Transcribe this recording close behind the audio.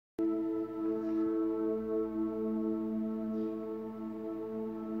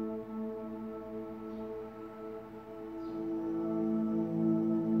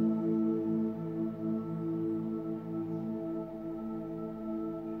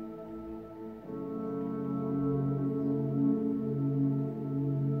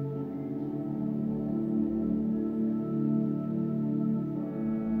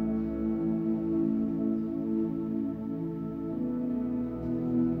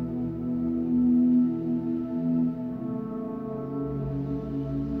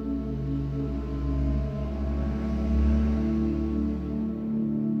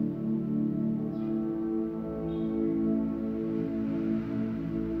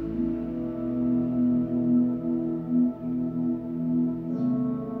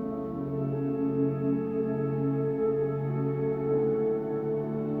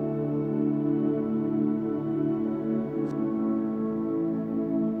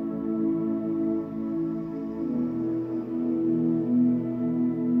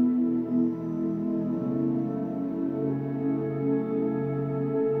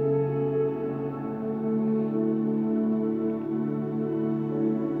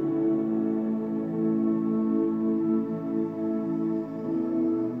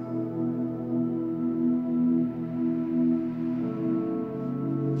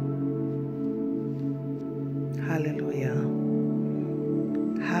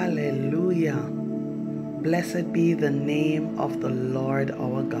Hallelujah. Blessed be the name of the Lord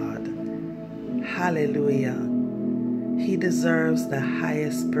our God. Hallelujah. He deserves the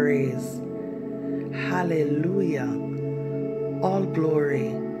highest praise. Hallelujah. All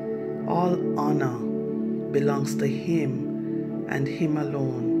glory, all honor belongs to Him and Him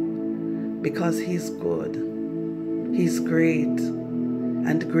alone, because He's good, He's great,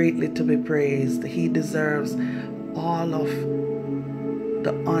 and greatly to be praised. He deserves all of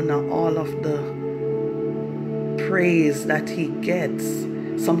the honor, all of the praise that He gets.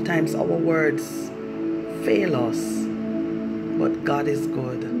 Sometimes our words fail us, but God is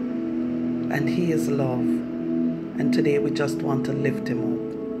good and He is love, and today we just want to lift Him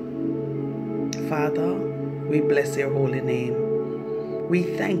up. Father, we bless your holy name. We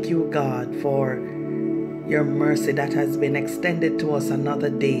thank you, God, for your mercy that has been extended to us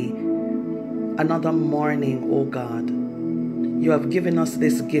another day, another morning, oh God. You have given us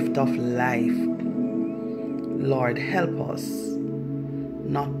this gift of life. Lord, help us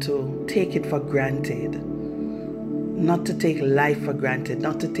not to take it for granted, not to take life for granted,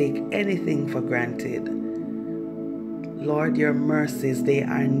 not to take anything for granted. Lord, your mercies, they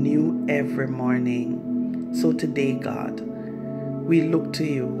are new every morning. So today, God, we look to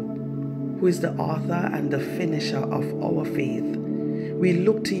you, who is the author and the finisher of our faith. We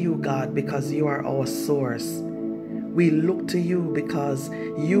look to you, God, because you are our source. We look to you because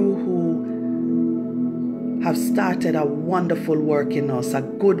you who have started a wonderful work in us, a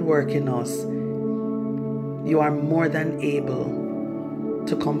good work in us, you are more than able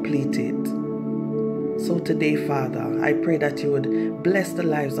to complete it. So today, Father, I pray that you would bless the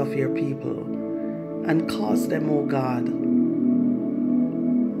lives of your people and cause them, oh God,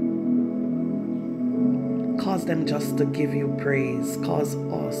 cause them just to give you praise. Cause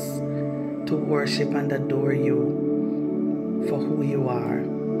us to worship and adore you for who you are,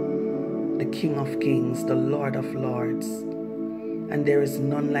 the King of Kings, the Lord of Lords. And there is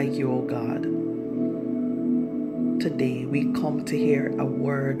none like you, O God. Today we come to hear a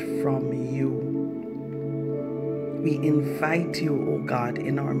word from you. We invite you, O God,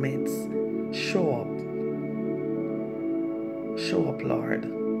 in our midst. Show up. Show up, Lord.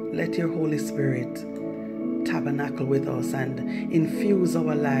 Let your Holy Spirit tabernacle with us and infuse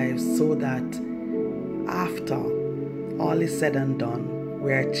our lives so that after all is said and done,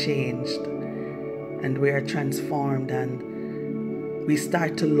 we are changed and we are transformed and we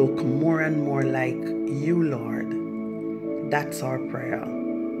start to look more and more like you, Lord. That's our prayer.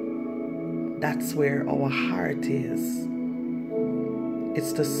 That's where our heart is.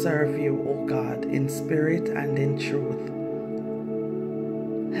 It's to serve you, O God, in spirit and in truth.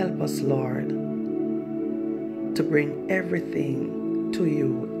 Help us, Lord, to bring everything to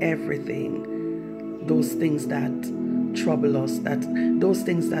you, everything. Those things that trouble us, those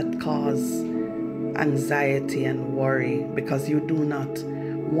things that cause anxiety and worry, because you do not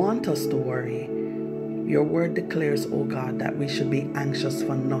want us to worry. Your word declares, O God, that we should be anxious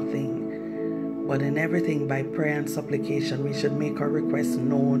for nothing, but in everything by prayer and supplication we should make our requests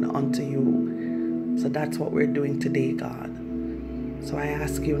known unto you. So that's what we're doing today, God. So I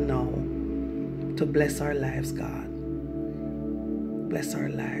ask you now to bless our lives, God. Bless our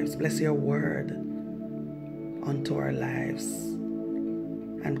lives. Bless your word unto our lives.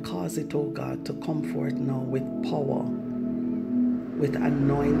 And cause it, oh God, to come forth now with power, with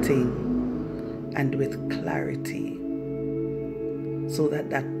anointing, and with clarity. So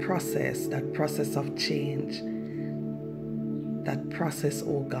that process of change, that process,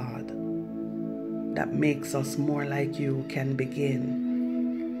 oh God, that makes us more like you can begin.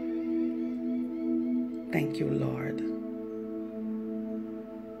 Thank you, Lord.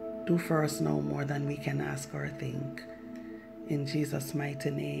 Do for us now more than we can ask or think. In Jesus' mighty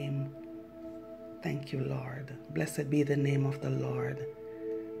name, thank you, Lord. Blessed be the name of the Lord.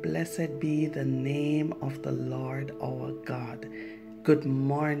 Blessed be the name of the Lord our God. Good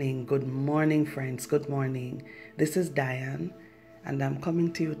morning, friends. Good morning. This is Diane, and I'm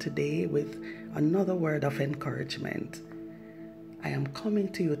coming to you today with another word of encouragement. I am coming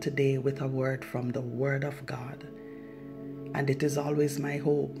to you today with a word from the Word of God. And it is always my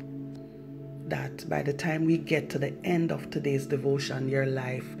hope that by the time we get to the end of today's devotion, your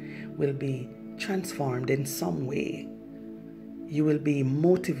life will be transformed in some way. You will be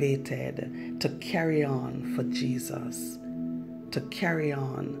motivated to carry on for Jesus, to carry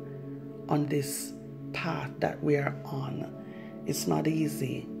on this path that we are on. It's not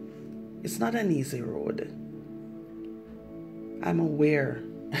easy. It's not an easy road. I'm aware.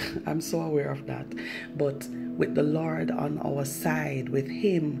 I'm so aware of that. But with the Lord on our side, with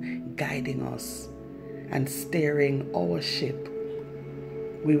Him guiding us and steering our ship,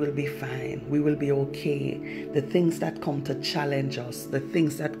 we will be fine. We will be okay. The things that come to challenge us, the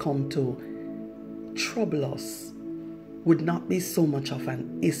things that come to trouble us would not be so much of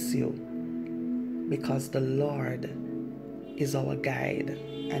an issue, because the Lord is our guide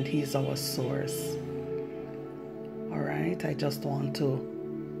and He's our source. All right, I just want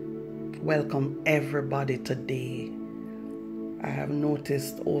to welcome everybody today. I have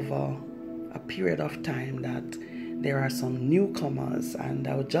noticed over a period of time that there are some newcomers, and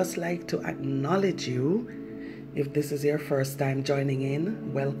I would just like to acknowledge you. If this is your first time joining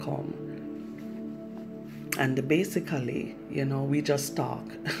in, welcome. And basically, we just talk.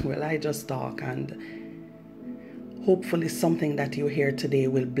 Well, I just talk, and hopefully something that you hear today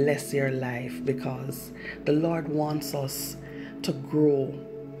will bless your life, because the Lord wants us to grow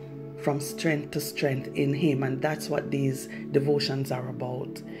from strength to strength in Him, and that's what these devotions are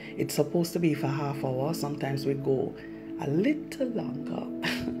about. It's supposed to be for half hour. Sometimes we go a little longer,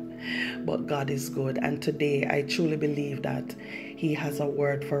 but God is good. And today I truly believe that He has a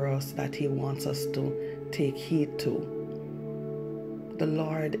word for us that He wants us to take heed to. The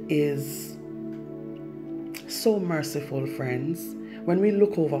Lord is so merciful, friends. When we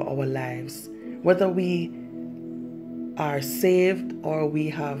look over our lives, whether we are saved or we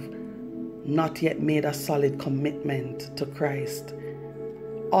have not yet made a solid commitment to Christ,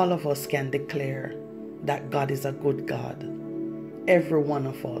 all of us can declare that God is a good God. Every one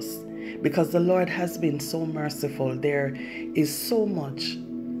of us. Because the Lord has been so merciful. There is so much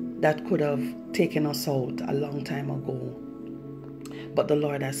that could have taken us out a long time ago. But the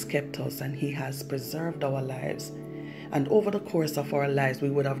Lord has kept us, and He has preserved our lives. And over the course of our lives,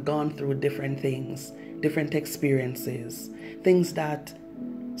 we would have gone through different things, different experiences, things that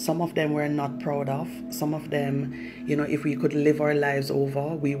some of them we're not proud of. Some of them, if we could live our lives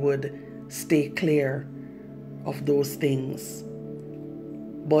over, we would stay clear of those things.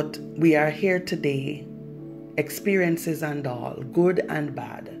 But we are here today, experiences and all, good and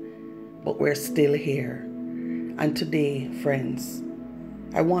bad, but we're still here. And today, friends,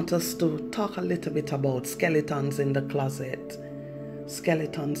 I want us to talk a little bit about skeletons in the closet.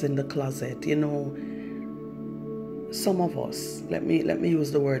 Skeletons in the closet. Some of us, let me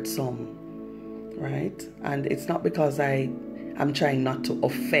use the word some, right? And it's not because I'm trying not to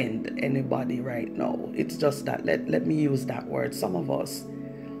offend anybody right now. It's just that let me use that word. Some of us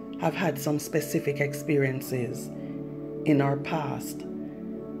have had some specific experiences in our past,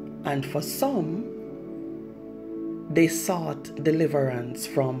 and for some, they sought deliverance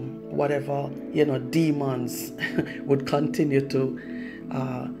from whatever demons would continue to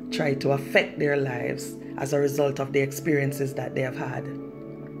try to affect their lives as a result of the experiences that they have had.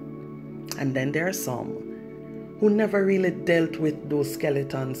 And then there are some who never really dealt with those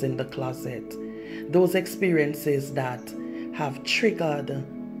skeletons in the closet, those experiences that have triggered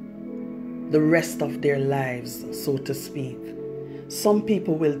the rest of their lives, so to speak. Some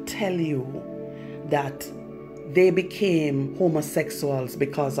people will tell you that they became homosexuals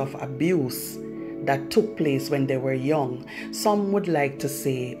because of abuse that took place when they were young. Some would like to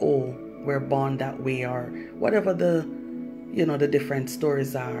say, oh, we're born that way, or whatever the different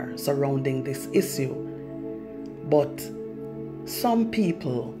stories are surrounding this issue. But some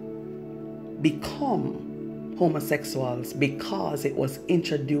people become homosexuals because it was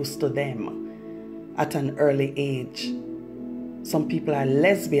introduced to them at an early age. Some people are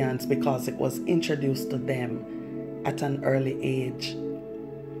lesbians because it was introduced to them at an early age.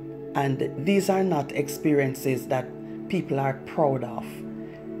 And these are not experiences that people are proud of.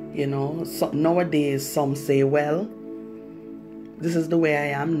 So nowadays some say, well, this is the way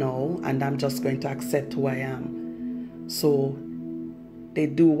I am now, and I'm just going to accept who I am. So they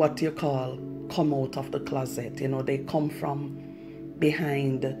do what you call come out of the closet. They come from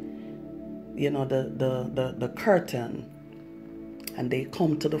behind the curtain, and they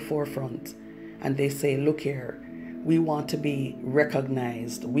come to the forefront, and they say, look here, we want to be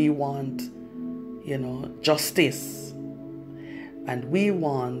recognized. We want, justice. And we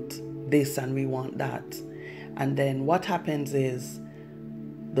want this and we want that. And then what happens is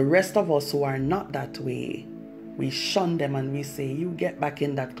the rest of us who are not that way, we shun them and we say, you get back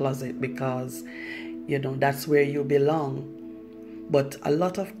in that closet because, that's where you belong. But a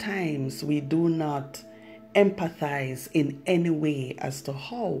lot of times we do not empathize in any way as to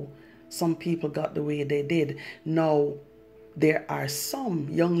how some people got the way they did. Now, there are some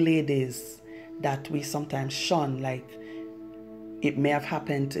young ladies that we sometimes shun, like it may have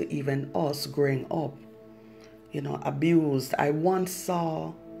happened to even us growing up, abused. I once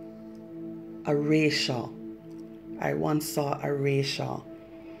saw a erasure,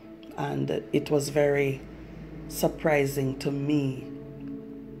 and it was very surprising to me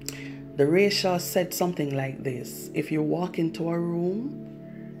The Rasha said something like this: if you walk into a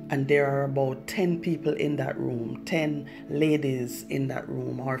room and there are about 10 people in that room, 10 ladies in that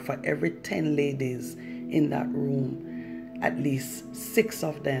room, or for every 10 ladies in that room, at least 6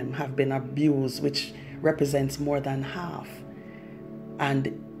 of them have been abused, which represents more than half.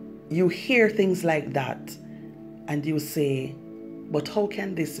 And you hear things like that and you say, but how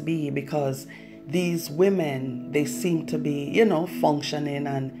can this be? Because these women, they seem to be, functioning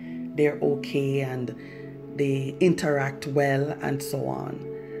and they're okay and they interact well and so on.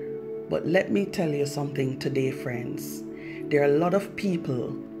 But let me tell you something today, friends. There are a lot of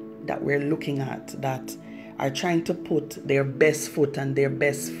people that we're looking at that are trying to put their best foot and their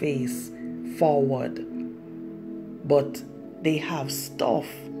best face forward. But they have stuff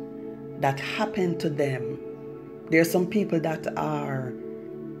that happened to them. There are some people that are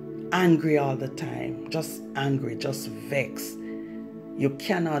angry all the time, just angry, just vexed. You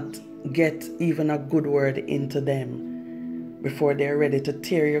cannot get even a good word into them before they're ready to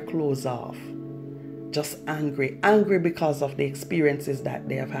tear your clothes off. Just angry because of the experiences that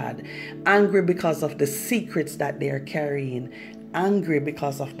they have had, angry because of the secrets that they are carrying, angry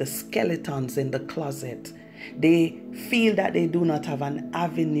because of the skeletons in the closet. They feel that they do not have an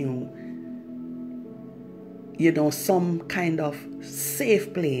avenue, some kind of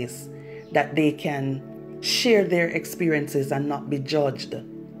safe place that they can share their experiences and not be judged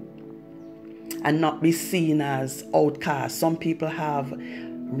and not be seen as outcasts. Some people have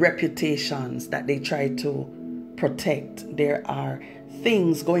reputations that they try to protect. There are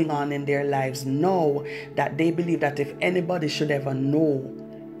things going on in their lives now that they believe that if anybody should ever know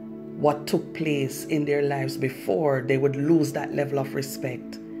what took place in their lives before, they would lose that level of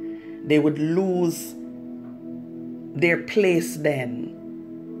respect. They would lose their place then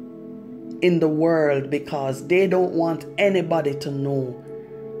in the world because they don't want anybody to know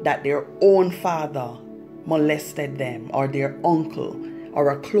that their own father molested them, or their uncle, or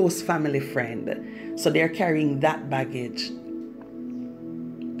a close family friend. So they're carrying that baggage.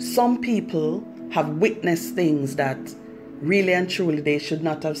 Some people have witnessed things that really and truly they should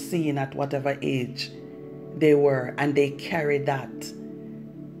not have seen at whatever age they were, and they carry that.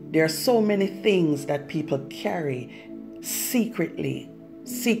 There are so many things that people carry secretly.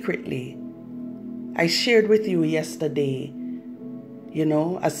 I shared with you yesterday,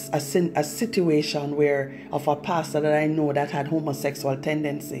 a situation of a pastor that I know that had homosexual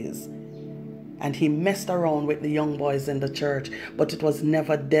tendencies. And he messed around with the young boys in the church, but it was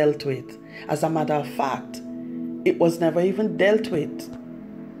never dealt with. As a matter of fact, it was never even dealt with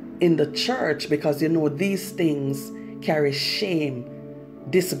in the church because, these things carry shame,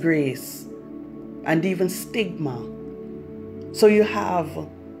 disgrace, and even stigma. So you have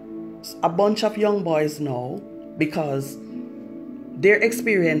a bunch of young boys now because their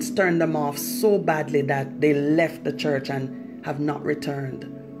experience turned them off so badly that they left the church and have not returned.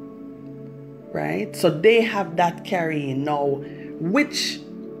 Right? So they have that carrying. Now, which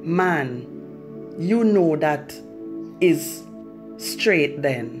man that is straight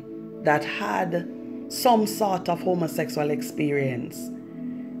then, that had some sort of homosexual experience,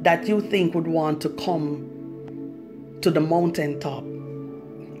 that you think would want to come to the mountaintop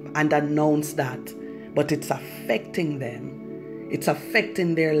and announce that, but it's affecting them. It's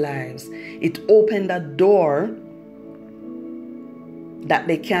affecting their lives. It opened a door that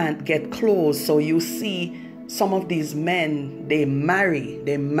they can't get closed. So you see some of these men, they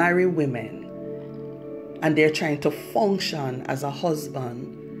marry women, and they're trying to function as a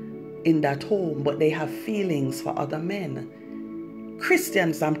husband in that home, but they have feelings for other men.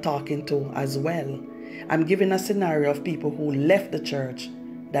 Christians I'm talking to as well. I'm giving a scenario of people who left the church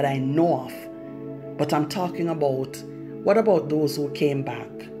that I know of. But I'm talking about, what about those who came back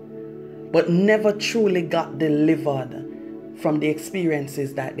but never truly got delivered from the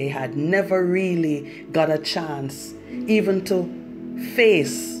experiences that they had, never really got a chance even to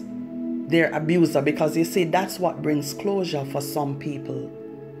face their abuser? Because you see, that's what brings closure for some people.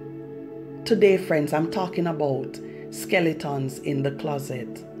 Today, friends, I'm talking about skeletons in the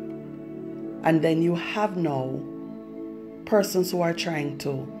closet. And then you have now persons who are trying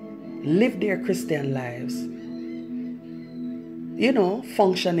to live their Christian lives,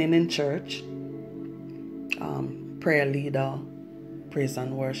 functioning in church, prayer leader, praise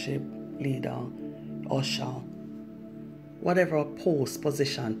and worship leader, usher, whatever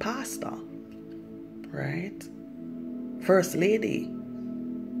position, pastor, right? First lady,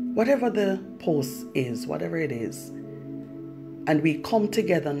 whatever the post is, whatever it is. And we come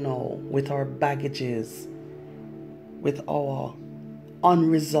together now with our baggages, with our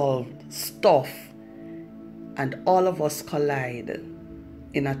unresolved stuff, and all of us collide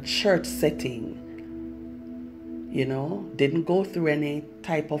in a church setting, didn't go through any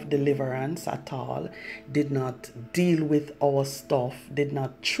type of deliverance at all, did not deal with our stuff, did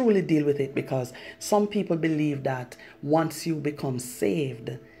not truly deal with it, because some people believe that once you become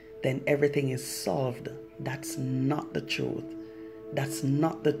saved, then everything is solved. That's not the truth. That's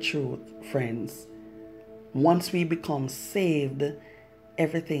not the truth, friends. Once we become saved,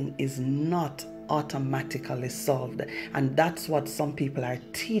 everything is not automatically solved. And that's what some people are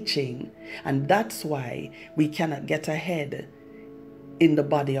teaching. And that's why we cannot get ahead in the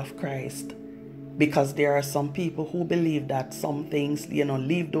body of Christ. Because there are some people who believe that some things,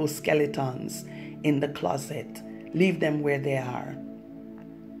 leave those skeletons in the closet. Leave them where they are.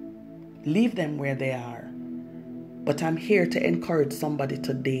 Leave them where they are. But I'm here to encourage somebody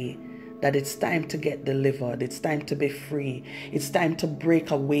today that it's time to get delivered. It's time to be free. It's time to break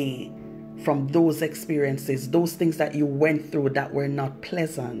away from those experiences, those things that you went through that were not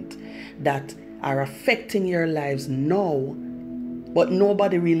pleasant, that are affecting your lives now, but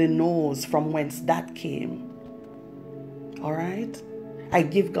nobody really knows from whence that came. All right? I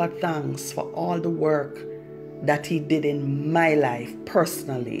give God thanks for all the work that He did in my life,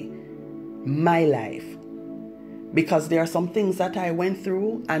 personally, my life. Because there are some things that I went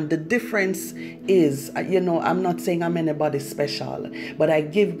through, and the difference is, I'm not saying I'm anybody special, but I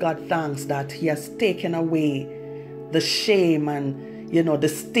give God thanks that He has taken away the shame and, the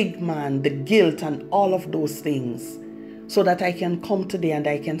stigma and the guilt and all of those things, so that I can come today and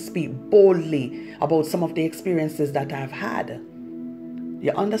I can speak boldly about some of the experiences that I've had.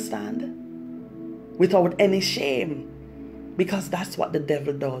 You understand? Without any shame, because that's what the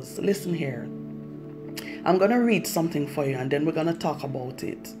devil does. Listen here. I'm going to read something for you, and then we're going to talk about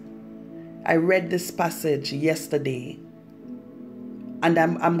it. I read this passage yesterday, and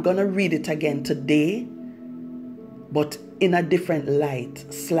I'm going to read it again today, but in a different light,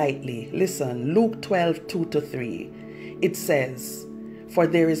 slightly. Listen, Luke 12, 2-3. It says, "For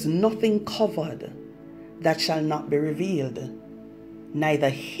there is nothing covered that shall not be revealed, neither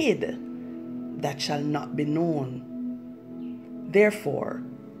hid that shall not be known. Therefore,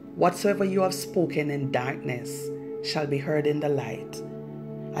 whatsoever you have spoken in darkness shall be heard in the light,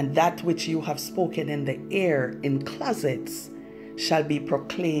 and that which you have spoken in the air in closets shall be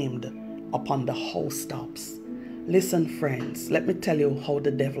proclaimed upon the housetops." Listen, friends, let me tell you how the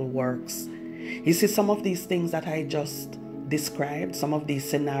devil works. You see, some of these things that I just described, some of these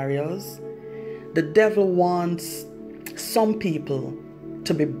scenarios, the devil wants some people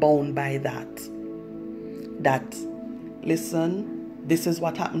to be bound by that. That, listen, this is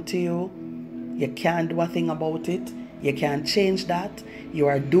what happened to you. You can't do a thing about it. You can't change that. You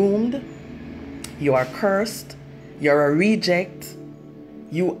are doomed. You are cursed. You're a reject.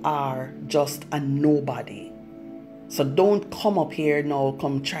 You are just a nobody. So don't come up here now,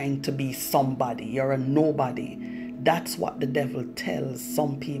 come trying to be somebody. You're a nobody. That's what the devil tells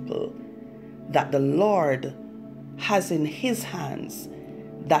some people, that the Lord has in His hands,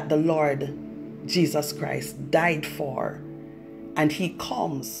 that the Lord Jesus Christ died for. And He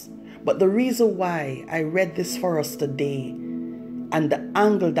comes. But the reason why I read this for us today, and the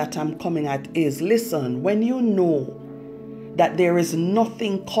angle that I'm coming at is, listen, when you know that there is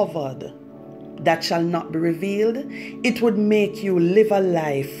nothing covered that shall not be revealed, it would make you live a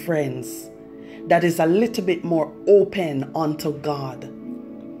life, friends, that is a little bit more open unto God.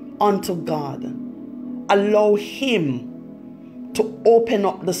 Unto God. Allow Him to open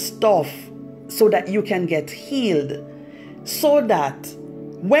up the stuff so that you can get healed. So that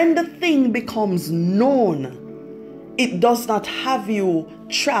when the thing becomes known, it does not have you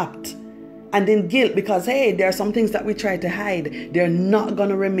trapped and in guilt, because, hey, there are some things that we try to hide. They're not going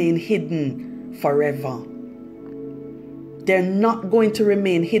to remain hidden forever. They're not going to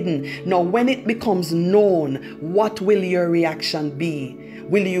remain hidden. Now, when it becomes known, what will your reaction be?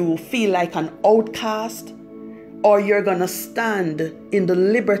 Will you feel like an outcast? Or you're going to stand in the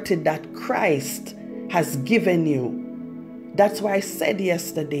liberty that Christ has given you? That's why I said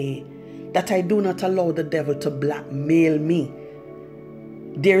yesterday that I do not allow the devil to blackmail me.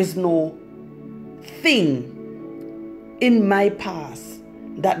 There is no thing in my past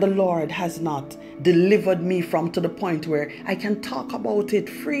that the Lord has not delivered me from, to the point where I can talk about it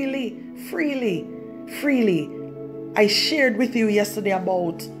freely. I shared with you yesterday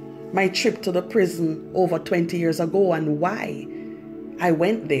about my trip to the prison over 20 years ago and why I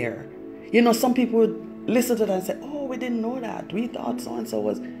went there. Some people would listen to that and say, "Oh, we didn't know that. We thought so-and-so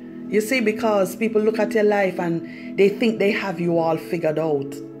was..." You see, because people look at your life and they think they have you all figured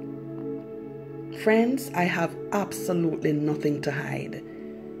out. Friends, I have absolutely nothing to hide.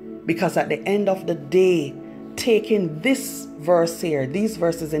 Because at the end of the day, taking this verse here, these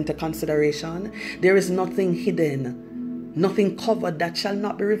verses into consideration, there is nothing hidden, nothing covered that shall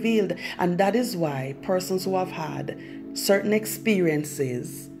not be revealed. And that is why persons who have had certain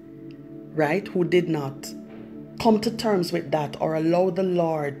experiences, right, who did not come to terms with that or allow the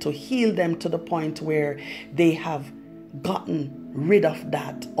Lord to heal them to the point where they have gotten rid of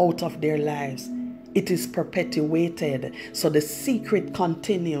that out of their lives, it is perpetuated. So the secret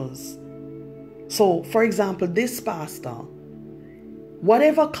continues. So, for example, this pastor,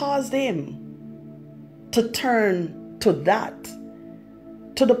 whatever caused him to turn to that,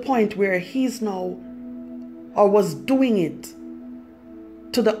 to the point where he's now, or was doing it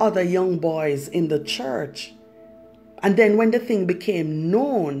to the other young boys in the church. And then when the thing became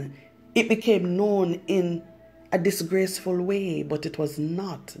known, it became known in a disgraceful way, but it was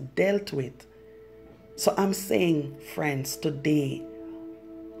not dealt with. So I'm saying, friends, today,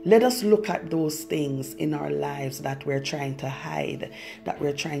 let us look at those things in our lives that we're trying to hide, that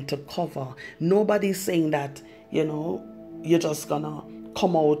we're trying to cover. Nobody's saying that, you're just gonna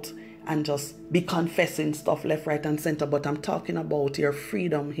come out and just be confessing stuff left, right, and center. But I'm talking about your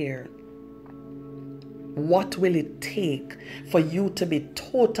freedom here. What will it take for you to be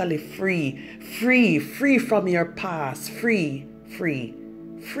totally free from your past, free?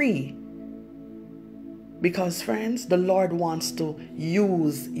 Because, friends, the Lord wants to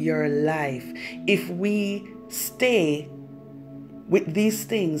use your life. If we stay with these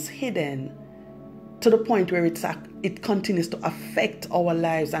things hidden to the point where it continues to affect our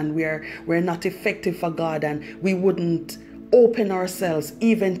lives, and we're not effective for God, and we wouldn't open ourselves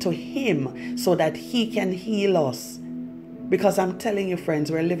even to Him so that He can heal us. Because I'm telling you,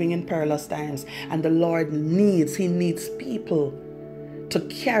 friends, we're living in perilous times, and the Lord needs people to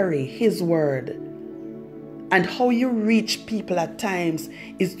carry His word. And how you reach people at times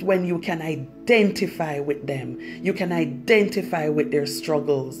is when you can identify with them. You can identify with their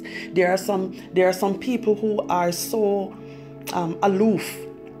struggles. There are some people who are so aloof.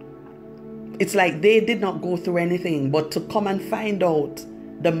 It's like they did not go through anything, but to come and find out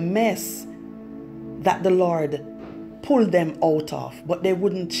the mess that the Lord pulled them out of, but they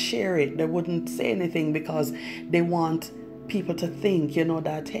wouldn't share it. They wouldn't say anything because they want people to think,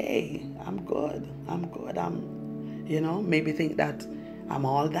 that, hey, I'm good. Maybe think that I'm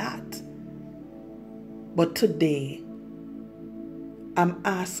all that. But today, I'm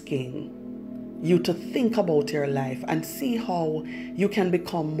asking you to think about your life and see how you can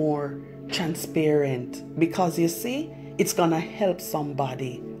become more transparent. Because you see, it's going to help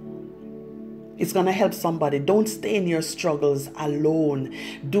somebody. It's going to help somebody. Don't stay in your struggles alone.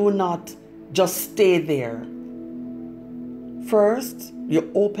 Do not just stay there. First,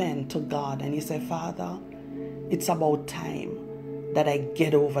 you open to God and you say, Father, it's about time that I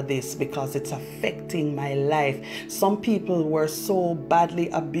get over this because it's affecting my life. Some people were so badly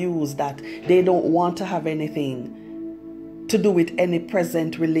abused that they don't want to have anything to do with any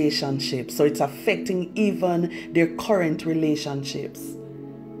present relationship. So it's affecting even their current relationships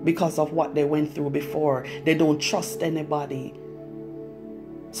because of what they went through before. They don't trust anybody.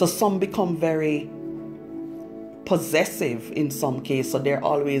 So some become very possessive in some case, so they're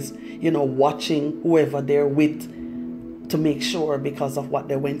always watching whoever they're with to make sure because of what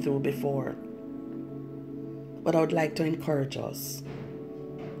they went through before. But I would like to encourage us,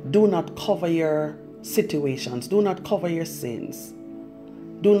 do not cover your situations, do not cover your sins,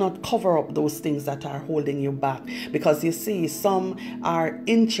 do not cover up those things that are holding you back. Because you see, some are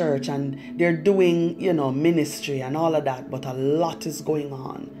in church and they're doing ministry and all of that, but a lot is going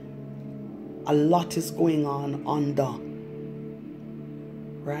on. A lot is going on under,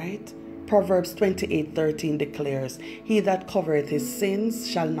 right? Proverbs 28:13 declares, He that covereth his sins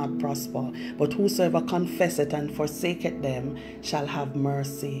shall not prosper, but whosoever confesseth and forsaketh them shall have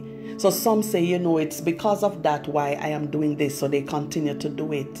mercy. So some say, it's because of that why I am doing this, so they continue to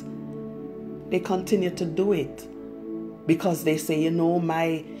do it. They continue to do it because they say,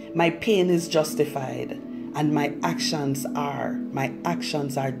 my pain is justified. And my actions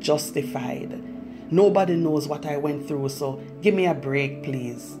are justified. Nobody knows what I went through, so give me a break,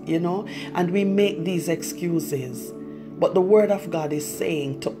 please. And we make these excuses. But the word of God is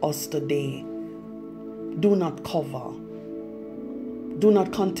saying to us today, do not cover. Do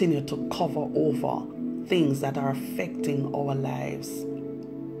not continue to cover over things that are affecting our lives.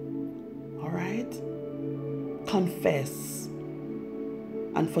 All right? Confess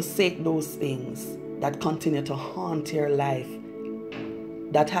and forsake those things that continue to haunt your life,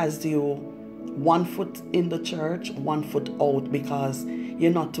 that has you one foot in the church, one foot out because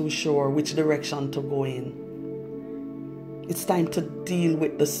you're not too sure which direction to go in. It's time to deal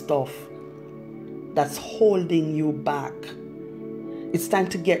with the stuff that's holding you back. It's time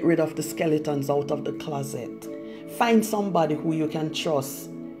to get rid of the skeletons out of the closet. Find somebody who you can trust.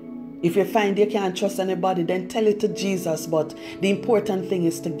 If you find you can't trust anybody, then tell it to Jesus. But the important thing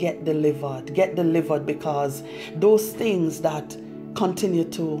is to get delivered. Get delivered, because those things that continue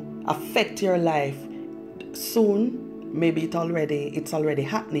to affect your life soon, maybe it's already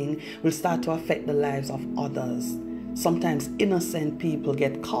happening, will start to affect the lives of others. Sometimes innocent people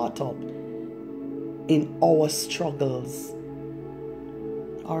get caught up in our struggles.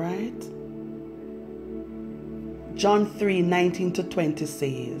 All right? John 3:19-20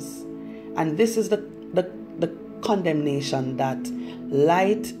 says, and this is the condemnation, that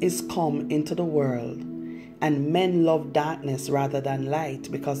light is come into the world, and men love darkness rather than light,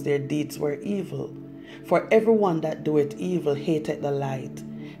 because their deeds were evil. For everyone that doeth evil hateth the light,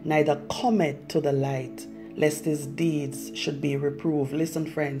 neither cometh to the light, lest his deeds should be reproved. Listen,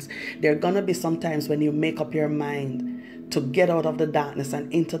 friends, there are going to be some times when you make up your mind to get out of the darkness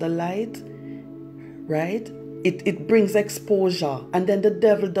and into the light, right? It brings exposure, and then the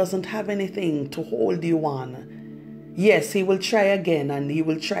devil doesn't have anything to hold you on. Yes, he will try again, and he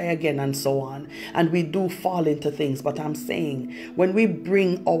will try again, and so on. And we do fall into things, but I'm saying, when we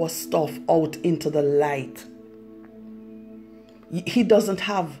bring our stuff out into the light, he doesn't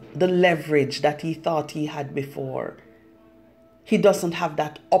have the leverage that he thought he had before. He doesn't have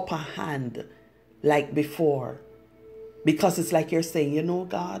that upper hand like before. Because it's like you're saying, you know,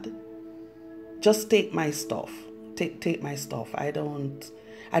 God, just take my stuff. Take my stuff. I don't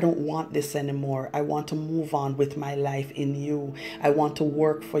want this anymore. I want to move on with my life in you. I want to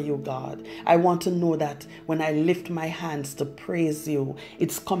work for you, God. I want to know that when I lift my hands to praise you,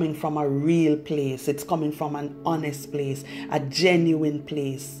 it's coming from a real place. It's coming from an honest place, a genuine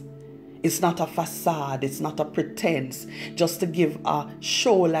place. It's not a facade. It's not a pretense just to give a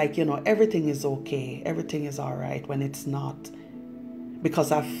show like, you know, everything is okay. Everything is all right, when it's not.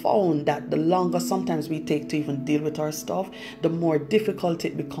 Because I've found that the longer sometimes we take to even deal with our stuff, the more difficult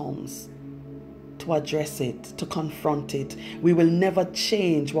it becomes to address it, to confront it. We will never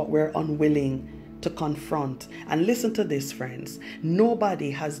change what we're unwilling to confront. And listen to this, friends. Nobody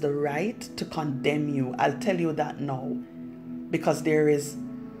has the right to condemn you. I'll tell you that now. Because there is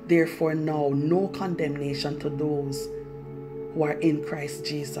therefore now no condemnation to those who are in Christ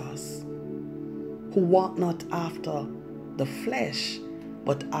Jesus, who walk not after the flesh,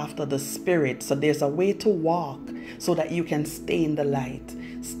 but after the Spirit. So there's a way to walk so that you can stay in the light.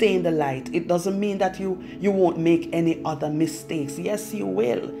 Stay in the light. It doesn't mean that you won't make any other mistakes. Yes, you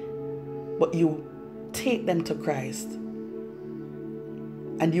will. But you take them to Christ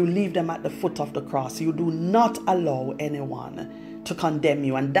and you leave them at the foot of the cross. You do not allow anyone to condemn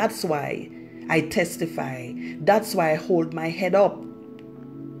you. And that's why I testify. That's why I hold my head up.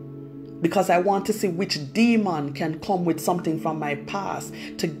 Because I want to see which demon can come with something from my past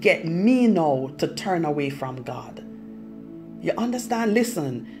to get me now to turn away from God. You understand?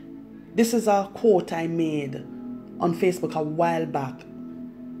 Listen, this is a quote I made on Facebook a while back,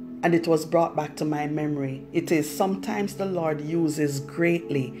 and it was brought back to my memory. It is, sometimes the Lord uses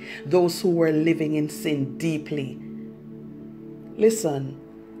greatly those who were living in sin deeply. Listen,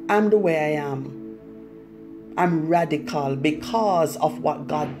 I'm the way I am. I'm radical because of what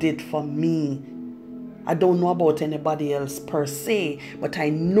God did for me. I don't know about anybody else per se, but I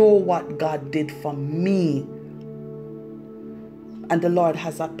know what God did for me. And the Lord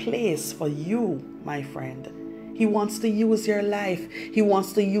has a place for you, my friend. He wants to use your life. He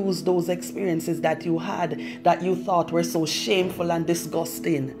wants to use those experiences that you had, that you thought were so shameful and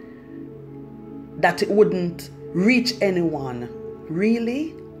disgusting, that it wouldn't reach anyone.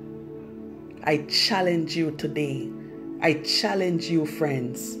 Really? I challenge you today. I challenge you,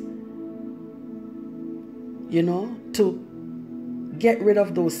 friends, you know, to get rid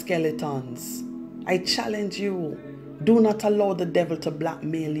of those skeletons. I challenge you. Do not allow the devil to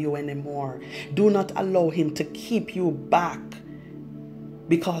blackmail you anymore. Do not allow him to keep you back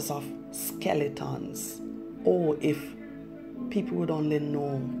because of skeletons. Oh, if people would only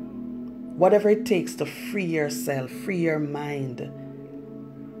know. Whatever it takes to free yourself, free your mind.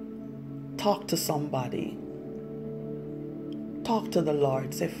 Talk to somebody. Talk to the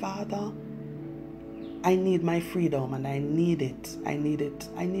Lord. Say, Father, I need my freedom and I need it. I need it.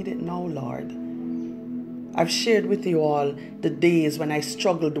 I need it now, Lord. I've shared with you all the days when I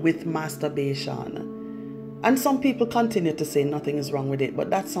struggled with masturbation. And some people continue to say nothing is wrong with it, but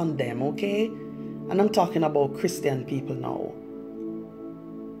that's on them, okay? And I'm talking about Christian people now.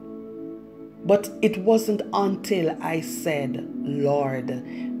 But it wasn't until I said, Lord,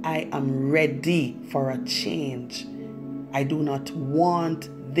 I am ready for a change. I do not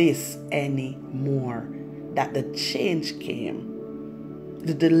want this anymore. That the change came,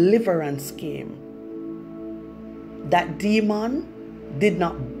 the deliverance came. That demon did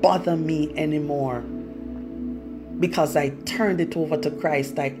not bother me anymore because I turned it over to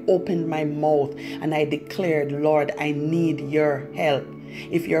Christ. I opened my mouth and I declared, Lord, I need your help.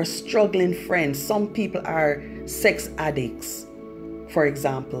 If you're struggling, friends, some people are sex addicts, for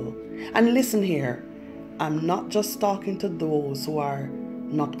example. And listen here, I'm not just talking to those who are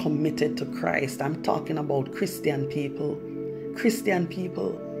not committed to Christ. I'm talking about Christian people,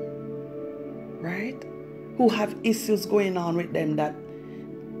 right? Who have issues going on with them that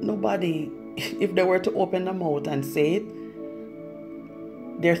nobody, if they were to open their mouth and say it,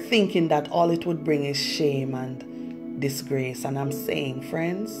 they're thinking that all it would bring is shame and disgrace. And I'm saying,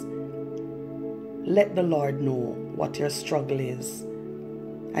 friends, let the Lord know what your struggle is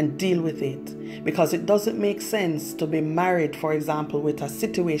and deal with it. Because it doesn't make sense to be married, for example, with a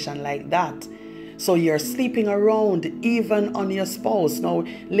situation like that. So you're sleeping around even on your spouse. Now,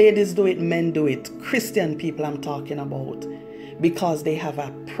 ladies do it, men do it. Christian people I'm talking about. Because they have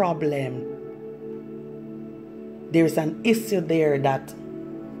a problem. There's an issue there that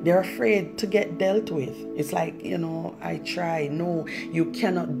they're afraid to get dealt with. It's like, I try. No, you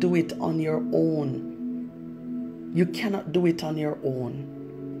cannot do it on your own. You cannot do it on your own.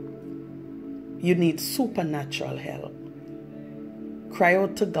 You need supernatural help. Cry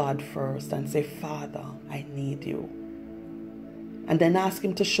out to God first and say, Father, I need you. And then ask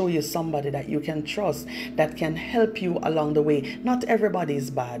him to show you somebody that you can trust, that can help you along the way. Not everybody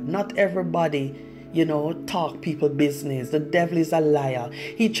is bad. Not everybody, talk people business. The devil is a liar.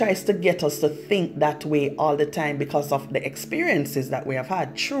 He tries to get us to think that way all the time because of the experiences that we have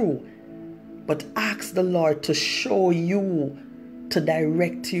had. True. But ask the Lord to show you, to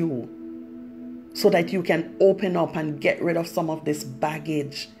direct you, so that you can open up and get rid of some of this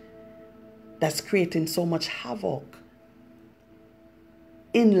baggage that's creating so much havoc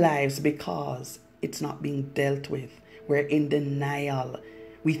in lives because it's not being dealt with. We're in denial.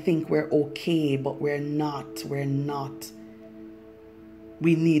 We think we're okay, but we're not. We're not.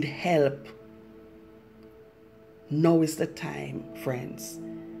 We need help. Now is the time, friends,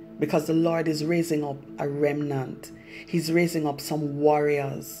 because the Lord is raising up a remnant. He's raising up some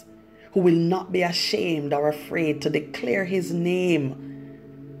warriors who will not be ashamed or afraid to declare his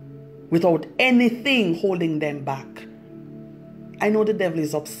name without anything holding them back. I know the devil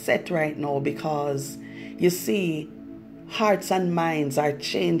is upset right now because, you see, hearts and minds are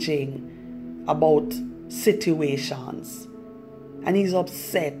changing about situations. And he's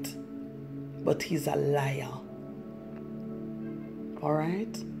upset, but he's a liar. All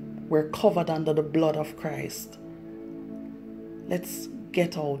right? We're covered under the blood of Christ. Let's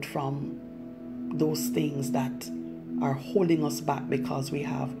get out from those things that are holding us back because we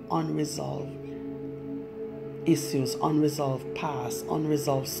have unresolved issues, unresolved past,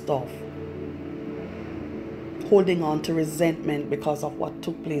 unresolved stuff. Holding on to resentment because of what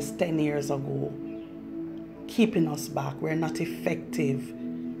took place 10 years ago. Keeping us back. We're not effective.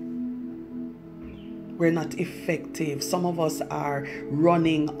 We're not effective. Some of us are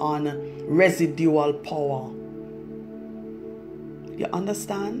running on residual power. You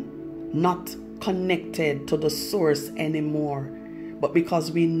understand? Not connected to the source anymore. But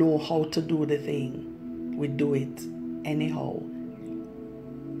because we know how to do the thing, we do it anyhow.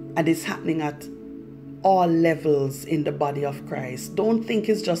 And it's happening at all levels in the body of Christ. Don't think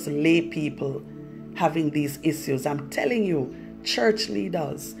it's just lay people having these issues. I'm telling you, church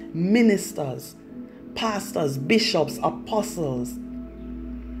leaders, ministers, pastors, bishops, apostles,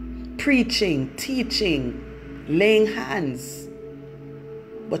 preaching, teaching, laying hands,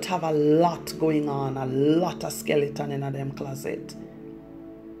 but have a lot going on, a lot of skeleton in them closet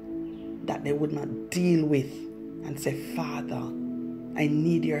that they would not deal with and say, Father, I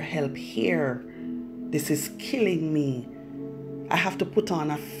need your help here. This is killing me. I have to put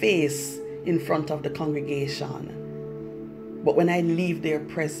on a face in front of the congregation. But when I leave their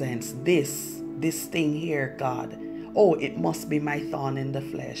presence, this thing here, God, oh, it must be my thorn in the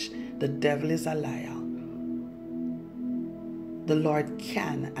flesh. The devil is a liar. The Lord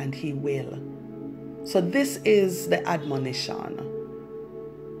can and he will. So this is the admonition.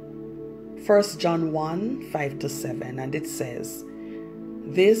 1 John 1, 5-7, and it says,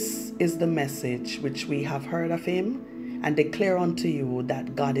 This is the message which we have heard of him, and declare unto you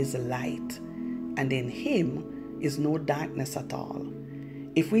that God is light, and in him is no darkness at all.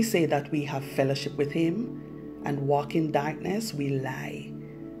 If we say that we have fellowship with him and walk in darkness, we lie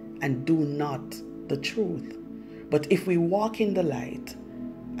and do not the truth. But if we walk in the light,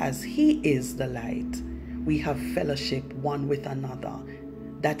 as he is the light, we have fellowship one with another,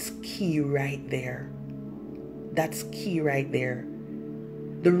 That's key right there. That's key right there.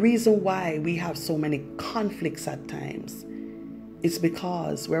 The reason why we have so many conflicts at times is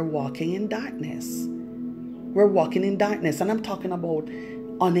because we're walking in darkness. We're walking in darkness, and I'm talking about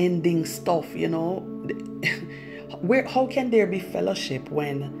unending stuff, how can there be fellowship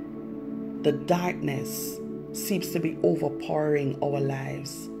when the darkness seems to be overpowering our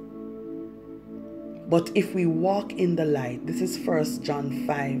lives? But if we walk in the light, this is 1 John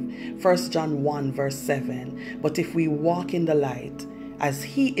 1 verse 7. But if we walk in the light, as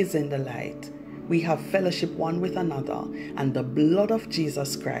he is in the light, we have fellowship one with another, and the blood of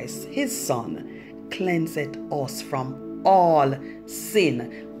Jesus Christ, his Son, cleanseth us from all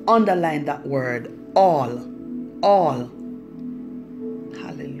sin. Underline that word, all. All.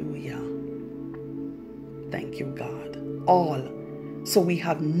 Hallelujah. Thank you, God. All. So we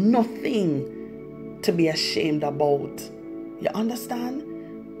have nothing to be ashamed about. You understand?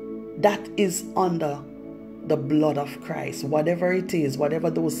 That is under the blood of Christ. Whatever it is, whatever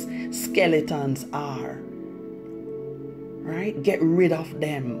those skeletons are, right? Get rid of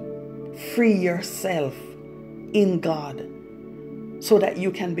them. Free yourself in God so that you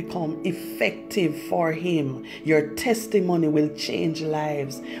can become effective for him. Your testimony will change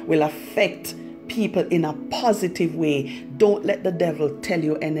lives, will affect people in a positive way. Don't let the devil tell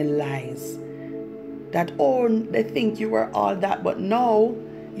you any lies. That, oh, they think you were all that, but no,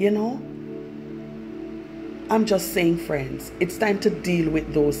 I'm just saying, friends, it's time to deal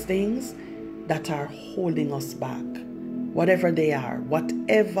with those things that are holding us back. Whatever they are.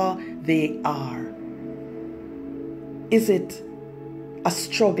 Is it a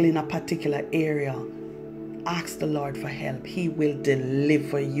struggle in a particular area? Ask the Lord for help. He will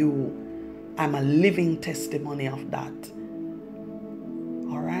deliver you. I'm a living testimony of that.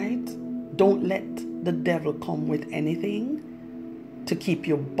 All right? Don't let the devil come with anything to keep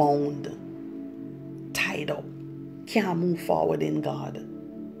you bound, tied up, can't move forward in God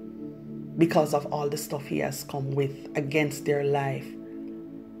because of all the stuff he has come with against their life.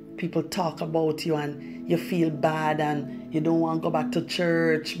 People talk about you and you feel bad and you don't want to go back to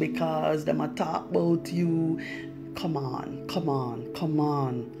church because they might talk about you. Come on.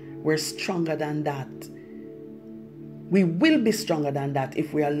 We're stronger than that. We will be stronger than that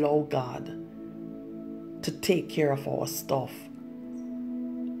if we allow God to take care of our stuff.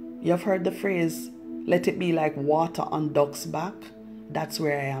 You have heard the phrase, let it be like water on duck's back. That's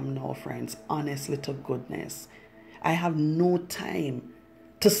where I am now, friends. Honestly to goodness. I have no time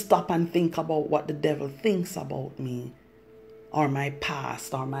to stop and think about what the devil thinks about me or my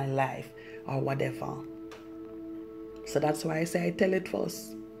past or my life or whatever. So that's why I say I tell it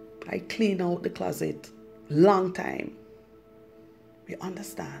first. I clean out the closet long time. You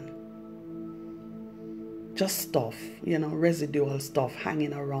understand? Just stuff, residual stuff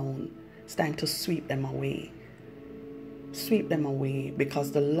hanging around. It's time to sweep them away. Sweep them away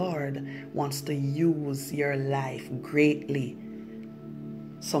because the Lord wants to use your life greatly.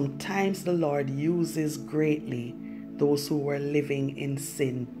 Sometimes the Lord uses greatly those who were living in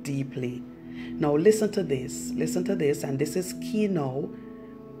sin deeply. Now listen to this, and this is key now,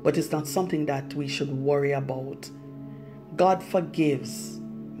 but it's not something that we should worry about. God forgives.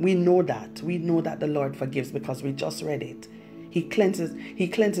 We know that the Lord forgives because we just read it. He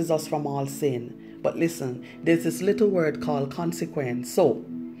cleanses us from all sin. But listen, there's this little word called consequence. So,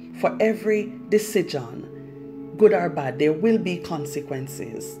 for every decision, good or bad, there will be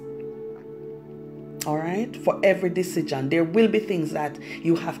consequences. All right? For every decision, there will be things that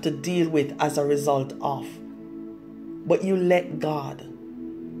you have to deal with as a result of. But you let God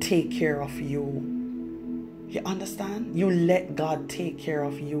take care of you. You understand? You let God take care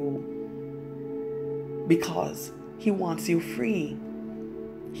of you because he wants you free.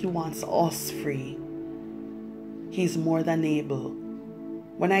 He wants us free. He's more than able.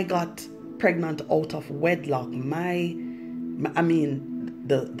 When I got pregnant out of wedlock,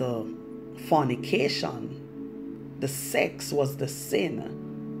 the fornication, the sex was the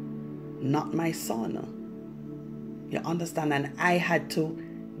sin, not my son. You understand? And I had to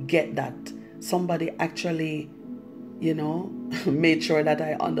get that. Somebody actually, made sure that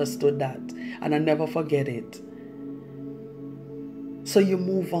I understood that. And I never forget it. So you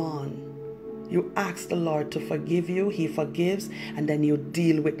move on. You ask the Lord to forgive you. He forgives. And then you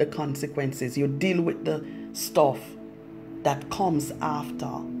deal with the consequences. You deal with the stuff that comes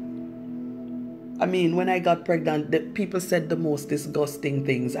after. I mean, when I got pregnant, the people said the most disgusting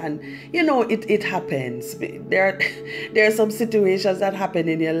things, and you know, it happens. There are some situations that happen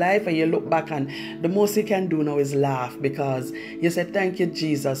in your life, and you look back, and the most you can do now is laugh, because you said, "Thank you,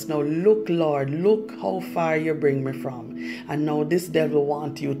 Jesus. Now look, Lord, look how far you bring me from, and now this devil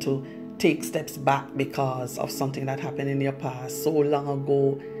wants you to take steps back because of something that happened in your past so long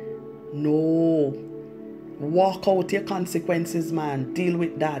ago." No. Walk out your consequences, man. Deal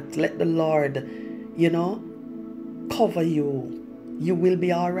with that. Let the Lord, cover you. You will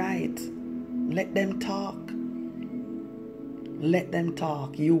be all right. Let them talk. Let them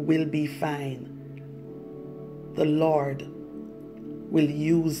talk. You will be fine. The Lord will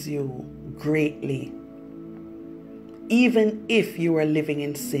use you greatly, even if you are living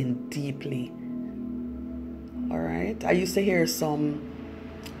in sin deeply. All right? I used to hear some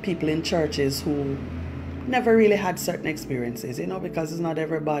people in churches who never really had certain experiences, because it's not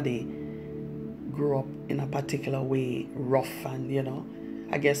everybody grew up in a particular way, rough, and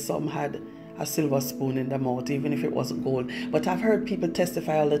I guess some had a silver spoon in their mouth, even if it wasn't gold. But I've heard people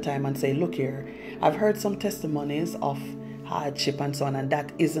testify all the time and say, "Look here, I've heard some testimonies of hardship and so on, and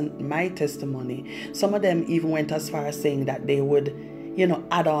that isn't my testimony." Some of them even went as far as saying that they would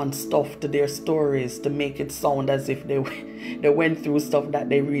add on stuff to their stories to make it sound as if they went through stuff that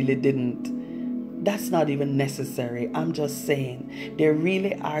they really didn't. That's not even necessary. I'm just saying there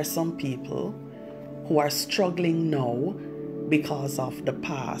really are some people who are struggling now because of the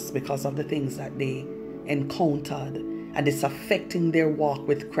past, because of the things that they encountered, and it's affecting their walk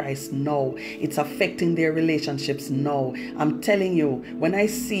with Christ now. It's affecting their relationships now. I'm telling you, when I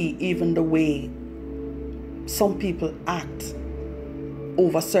see even the way some people act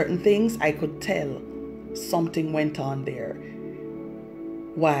over certain things, I could tell something went on there.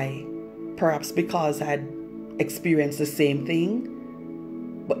 Why? Perhaps because I had experienced the same thing.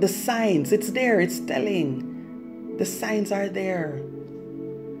 But the signs, it's there, it's telling. The signs are there.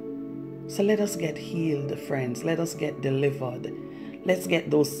 So let us get healed, friends. Let us get delivered. Let's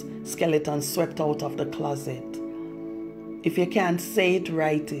get those skeletons swept out of the closet. If you can't say it,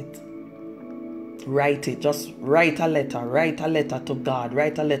 write it. Write it. Just write a letter. Write a letter to God.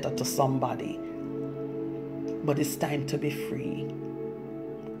 Write a letter to somebody. But it's time to be free.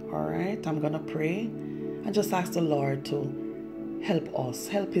 All right, I'm going to pray and just ask the Lord to help us,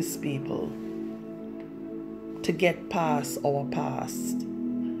 help His people to get past our past.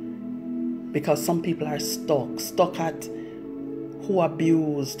 Because some people are stuck at who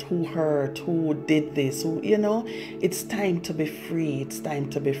abused, who hurt, who did this, It's time to be free. It's time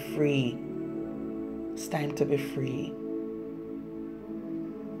to be free. It's time to be free.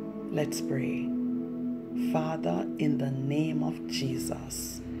 Let's pray. Father, in the name of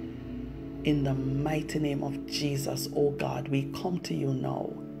Jesus, in the mighty name of Jesus, oh God, we come to you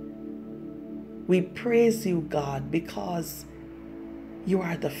now. We praise you, God, because you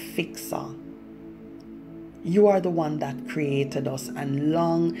are the fixer. You are the one that created us, and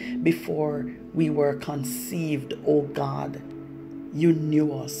long before we were conceived, oh God, you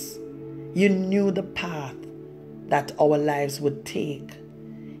knew us. You knew the path that our lives would take.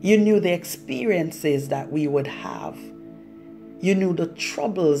 You knew the experiences that we would have. You knew the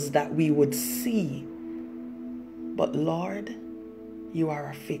troubles that we would see. But Lord, you are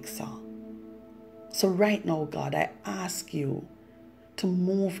a fixer. So right now, God, I ask you to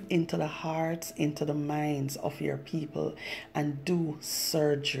move into the hearts, into the minds of your people and do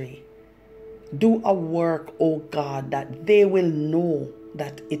surgery. Do a work, oh God, that they will know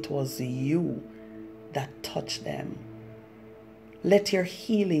that it was you that touched them. Let your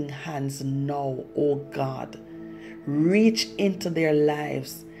healing hands now, oh God, reach into their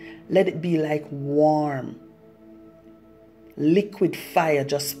lives. Let it be like warm, liquid fire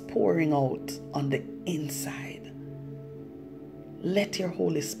just pouring out on the inside. Let your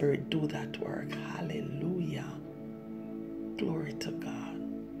Holy Spirit do that work. Hallelujah. Glory to God.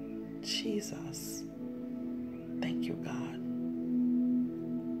 Jesus. Thank you, God.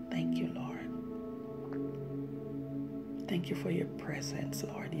 Thank you, Lord. Thank you for your presence,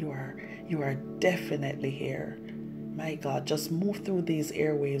 Lord. You are definitely here. My God, just move through these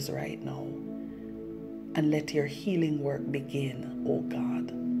airwaves right now and let your healing work begin, oh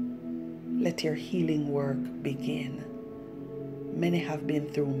God. Let your healing work begin. Many have been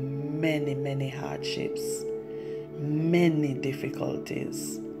through many hardships, many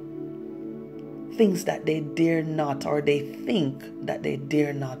difficulties, things that they dare not, or they think that they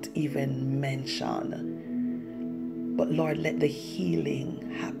dare not even mention. But Lord, let the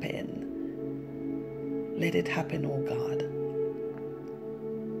healing happen. Let it happen, oh God.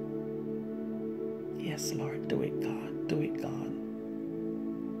 Yes, Lord, do it, God. Do it, God.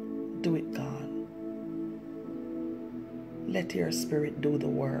 Do it, God. Let your Spirit do the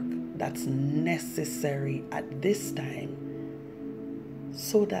work that's necessary at this time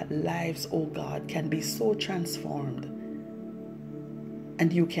so that lives, oh God, can be so transformed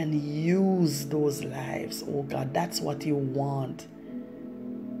and you can use those lives, oh God. That's what you want.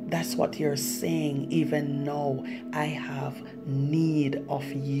 That's what you're saying. Even now, I have need of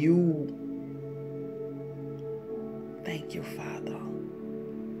you. Thank you, Father.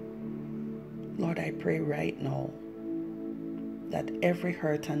 Lord, I pray right now that every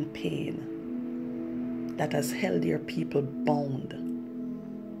hurt and pain that has held your people bound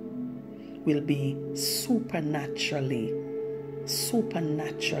will be supernaturally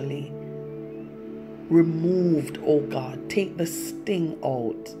removed, oh God. Take the sting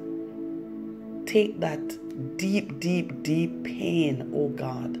out. Take that deep pain, oh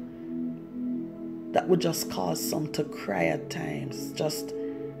God, that would just cause some to cry at times. Just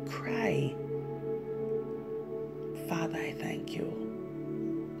cry. Father, I thank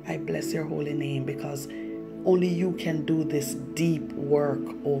you. I bless your holy name because only you can do this deep work,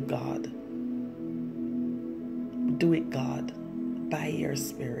 oh God. Do it, God, by your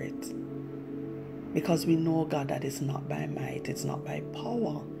Spirit. Because we know, God, that it's not by might, it's not by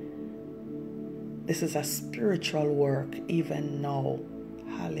power. This is a spiritual work even now.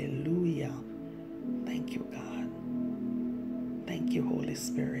 Hallelujah. Thank you, God. Thank you, Holy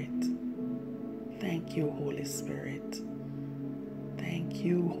Spirit. Thank you, Holy Spirit. Thank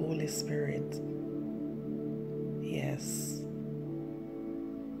you, Holy Spirit. Yes.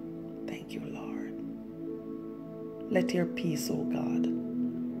 Thank you, Lord. Let your peace, oh God,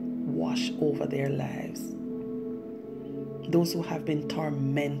 wash over their lives. Those who have been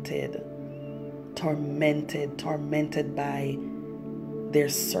tormented by their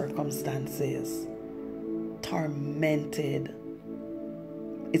circumstances, tormented.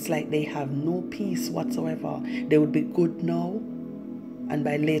 It's like they have no peace whatsoever. They would be good now, and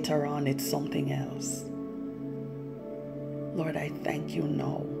by later on it's something else. Lord, I thank you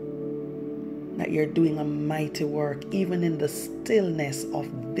now that you're doing a mighty work even in the stillness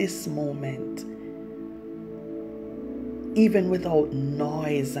of this moment. Even without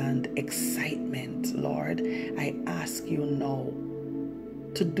noise and excitement, Lord, I ask you now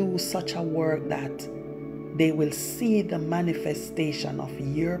to do such a work that they will see the manifestation of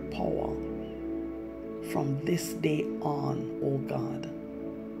your power from this day on, oh God.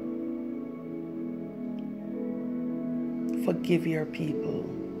 Forgive your people.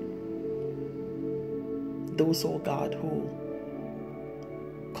 Those, oh God, who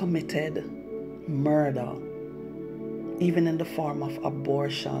committed murder, even in the form of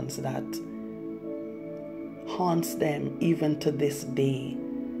abortions, that haunts them even to this day,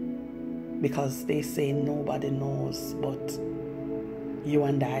 because they say nobody knows but you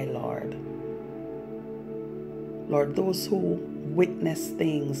and I, Lord. Lord, those who witness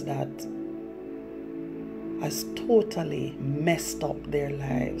things that has totally messed up their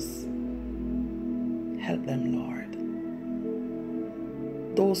lives, help them, Lord.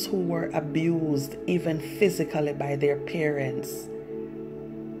 Those who were abused even physically by their parents,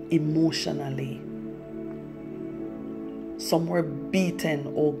 emotionally. Some were beaten,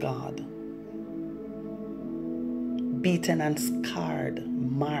 oh God. Beaten and scarred,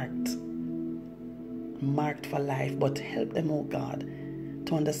 marked for life. But help them, oh God,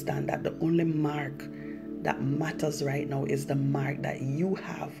 to understand that the only mark that matters right now is the mark that you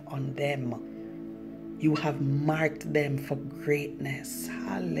have on them. You have marked them for greatness.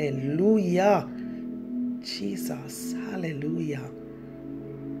 Hallelujah. Jesus. Hallelujah.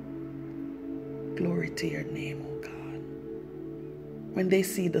 Glory to your name, oh God. When they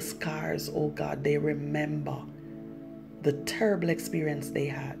see the scars, oh God, they remember the terrible experience they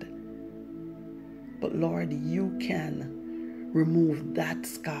had. But Lord, you can remove that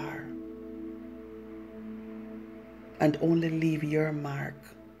scar and only leave your mark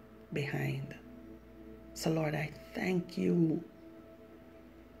behind. So Lord, I thank you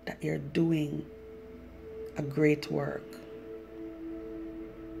that you're doing a great work.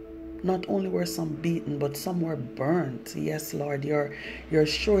 Not only were some beaten, but some were burnt. Yes, Lord, you're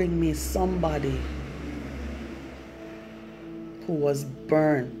showing me somebody who was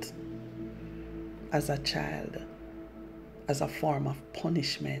burnt as a child, as a form of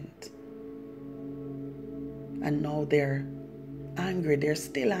punishment. And now they're angry. They're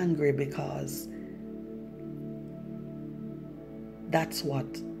still angry because that's what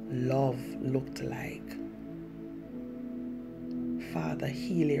love looked like. Father,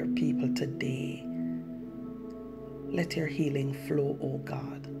 heal your people today. Let your healing flow, oh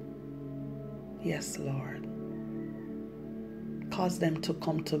God. Yes, Lord. Cause them to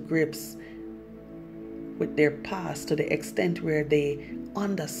come to grips with their past to the extent where they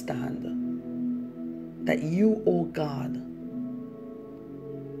understand that you, oh God,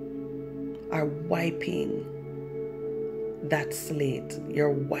 are wiping that slate.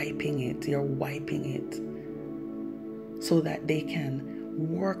 You're wiping it so that they can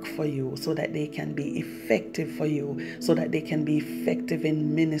work for you, so that they can be effective for you, so that they can be effective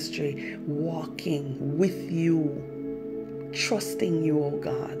in ministry, walking with you, trusting you, oh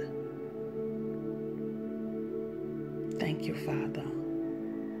God. Thank you, Father.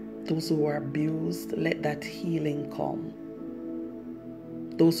 Those who are abused, let that healing come.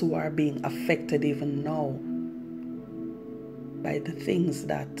 Those who are being affected even now by the things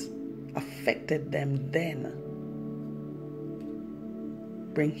that affected them then,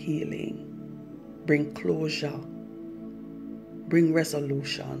 bring healing, bring closure, bring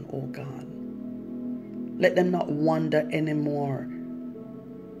resolution, oh God. Let them not wonder anymore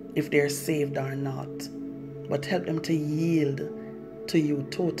if they're saved or not, but help them to yield to you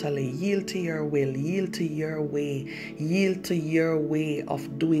totally, yield to your will, yield to your way, yield to your way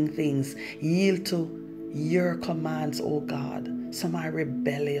of doing things, yield to your commands, oh God. Some are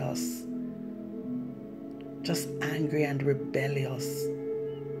rebellious, just angry and rebellious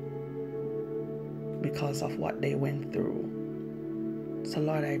because of what they went through. So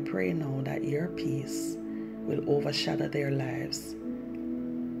Lord, I pray now that your peace will overshadow their lives.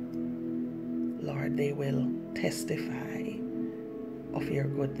 Lord, they will testify of your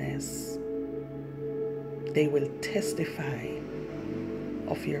goodness. They will testify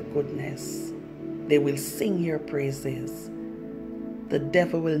of your goodness. They will sing your praises. The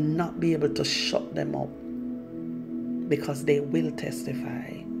devil will not be able to shut them up because they will testify.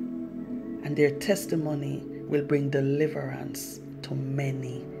 And their testimony will bring deliverance to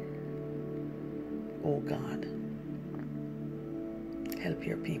many. Oh God, help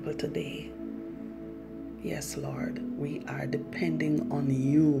your people today. Yes, Lord, we are depending on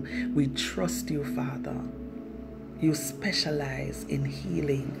you. We trust you, Father. You specialize in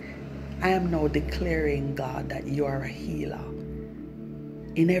healing. I am now declaring, God, that you are a healer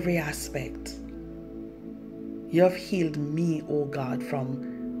in every aspect. You have healed me, oh God,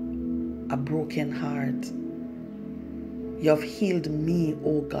 from a broken heart. You have healed me,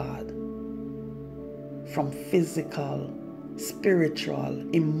 oh God, from physical, spiritual,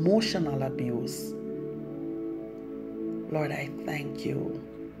 emotional abuse. Lord, I thank you.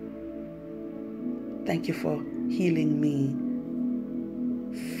 Thank you for healing me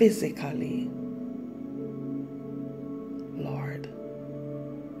physically. Lord,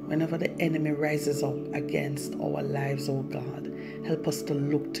 whenever the enemy rises up against our lives, oh God, help us to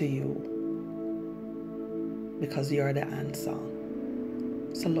look to you because you are the answer.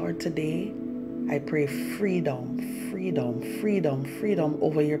 So Lord, today I pray freedom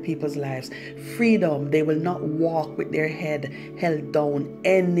over your people's lives. Freedom. They will not walk with their head held down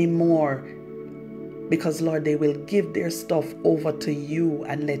anymore. Because, Lord, they will give their stuff over to you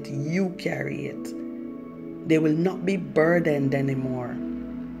and let you carry it. They will not be burdened anymore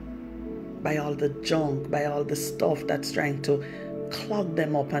by all the junk, by all the stuff that's trying to clog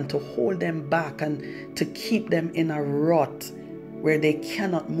them up and to hold them back and to keep them in a rut where they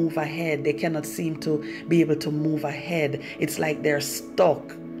cannot move ahead. They cannot seem to be able to move ahead. It's like they're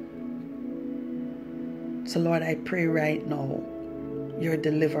stuck. So Lord, I pray right now your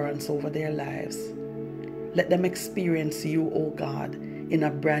deliverance over their lives. Let them experience you, oh God, in a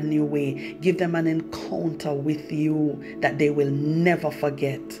brand new way. Give them an encounter with you that they will never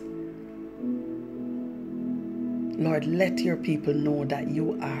forget. Lord, let your people know that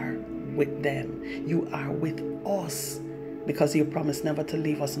you are with them. You are with us. Because you promised never to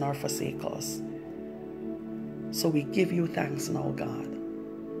leave us nor forsake us. So we give you thanks now,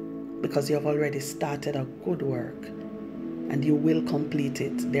 God, because you have already started a good work and you will complete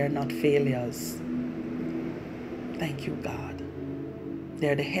it. They're not failures. Thank you, God.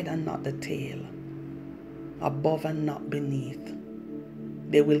 They're the head and not the tail, above and not beneath.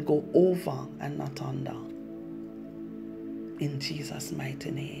 They will go over and not under. In Jesus'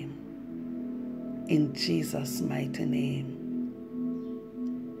 mighty name. In Jesus' mighty name.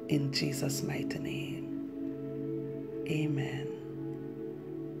 In Jesus' mighty name. Amen.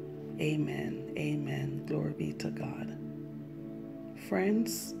 Amen. Amen. Glory be to God.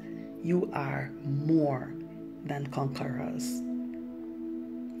 Friends, you are more than conquerors.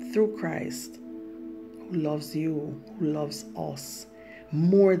 Through Christ, who loves you, who loves us,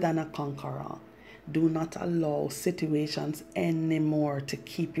 more than a conqueror. Do not allow situations anymore to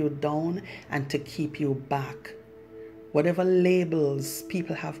keep you down and to keep you back. Whatever labels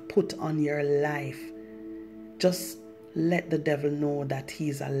people have put on your life, just let the devil know that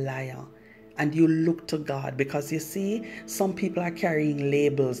he's a liar and you look to God. Because you see, some people are carrying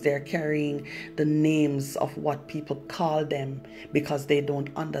labels. They're carrying the names of what people call them because they don't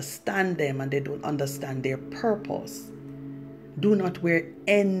understand them and they don't understand their purpose. Do not wear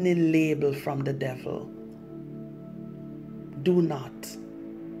any label from the devil. Do not.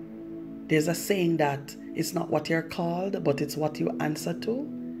 There's a saying that it's not what you're called, but it's what you answer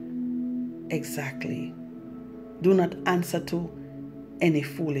to. Exactly. Do not answer to any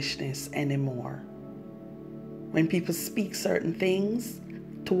foolishness anymore. When people speak certain things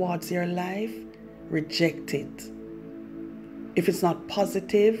towards your life, reject it. If it's not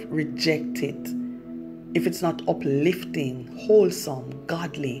positive, reject it. If it's not uplifting, wholesome,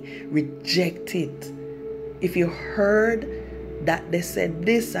 godly, reject it. If you heard that they said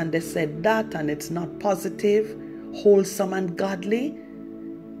this and they said that and it's not positive, wholesome and godly,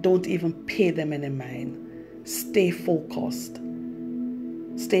 don't even pay them any mind. Stay focused.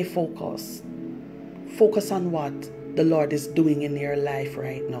 Stay focused. Focus on what the Lord is doing in your life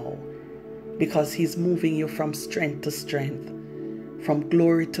right now, because He's moving you from strength to strength, from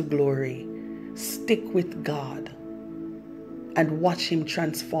glory to glory. Stick with God and watch Him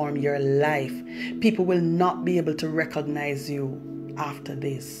transform your life. People will not be able to recognize you after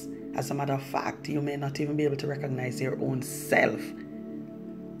this. As a matter of fact, you may not even be able to recognize your own self.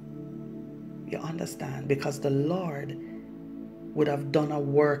 You understand? Because the Lord would have done a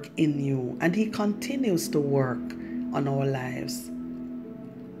work in you, and He continues to work on our lives.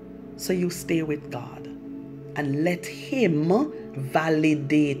 So you stay with God and let Him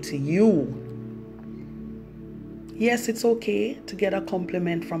validate you. Yes, it's okay to get a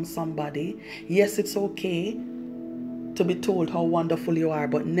compliment from somebody. Yes, it's okay to be told how wonderful you are,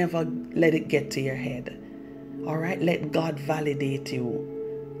 but never let it get to your head. All right? Let God validate you.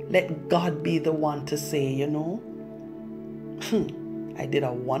 Let God be the one to say, you know, I did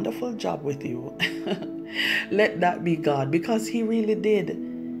a wonderful job with you. Let that be God, because He really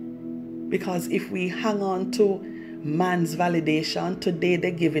did. Because if we hang on to man's validation, today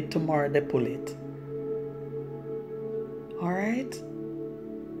they give it, tomorrow they pull it. All right?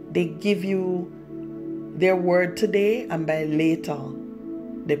 They give you their word today, and by later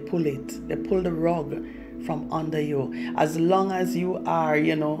they pull it. They pull the rug from under you. As long as you are,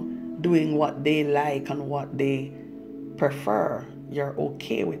 doing what they like and what they prefer, you're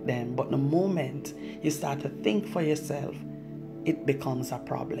okay with them. But the moment you start to think for yourself, it becomes a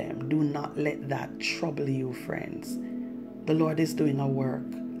problem. Do not let that trouble you, friends. The Lord is doing a work.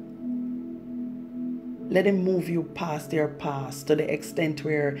 Let Him move you past your past to the extent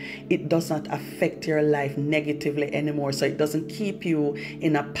where it does not affect your life negatively anymore, so it doesn't keep you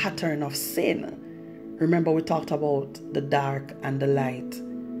in a pattern of sin. Remember, we talked about the dark and the light.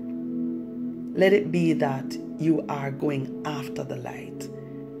 Let it be that you are going after the light.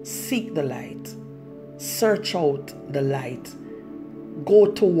 Seek the light. Search out the light. Go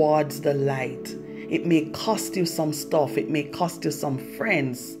towards the light. It may cost you some stuff. It may cost you some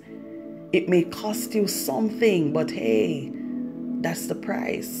friends. It may cost you something, but hey, that's the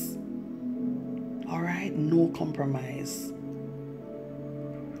price. All right? No compromise.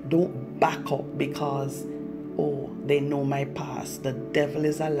 Don't back up because, they know my past. The devil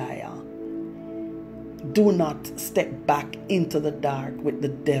is a liar. Do not step back into the dark with the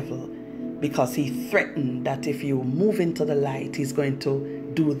devil, because he threatened that if you move into the light, he's going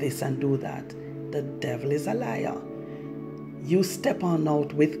to do this and do that. The devil is a liar. You step on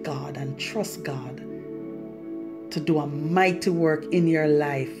out with God and trust God to do a mighty work in your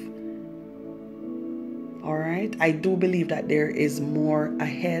life. All right? I do believe that there is more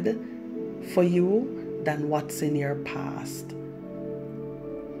ahead for you than what's in your past.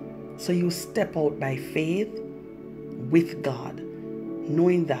 So you step out by faith with God,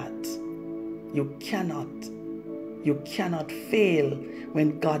 knowing that you cannot fail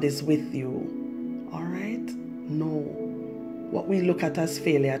when God is with you. All right? No. What we look at as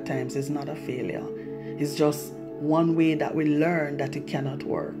failure at times is not a failure. It's just one way that we learn that it cannot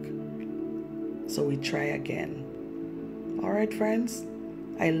work. So we try again. All right, friends?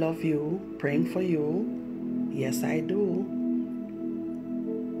 I love you. Praying for you. Yes, I do.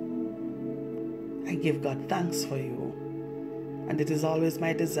 I give God thanks for you. And it is always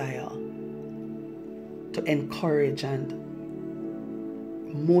my desire to encourage and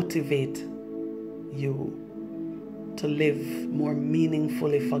motivate you to live more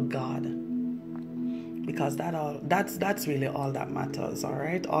meaningfully for God, because that's really all that matters. All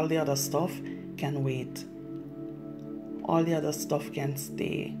right, all the other stuff can wait. All the other stuff can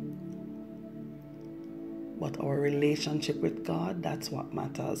stay, but our relationship with God, that's what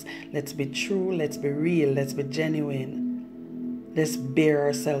matters. Let's be true, let's be real, let's be genuine. Let's bear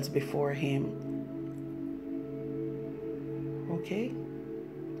ourselves before Him. Okay?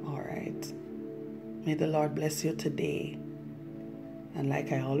 All right. May the Lord bless you today. And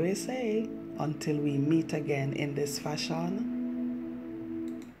like I always say, until we meet again in this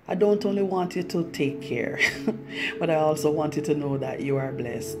fashion, I don't only want you to take care, but I also want you to know that you are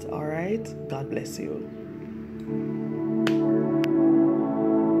blessed. All right? God bless you.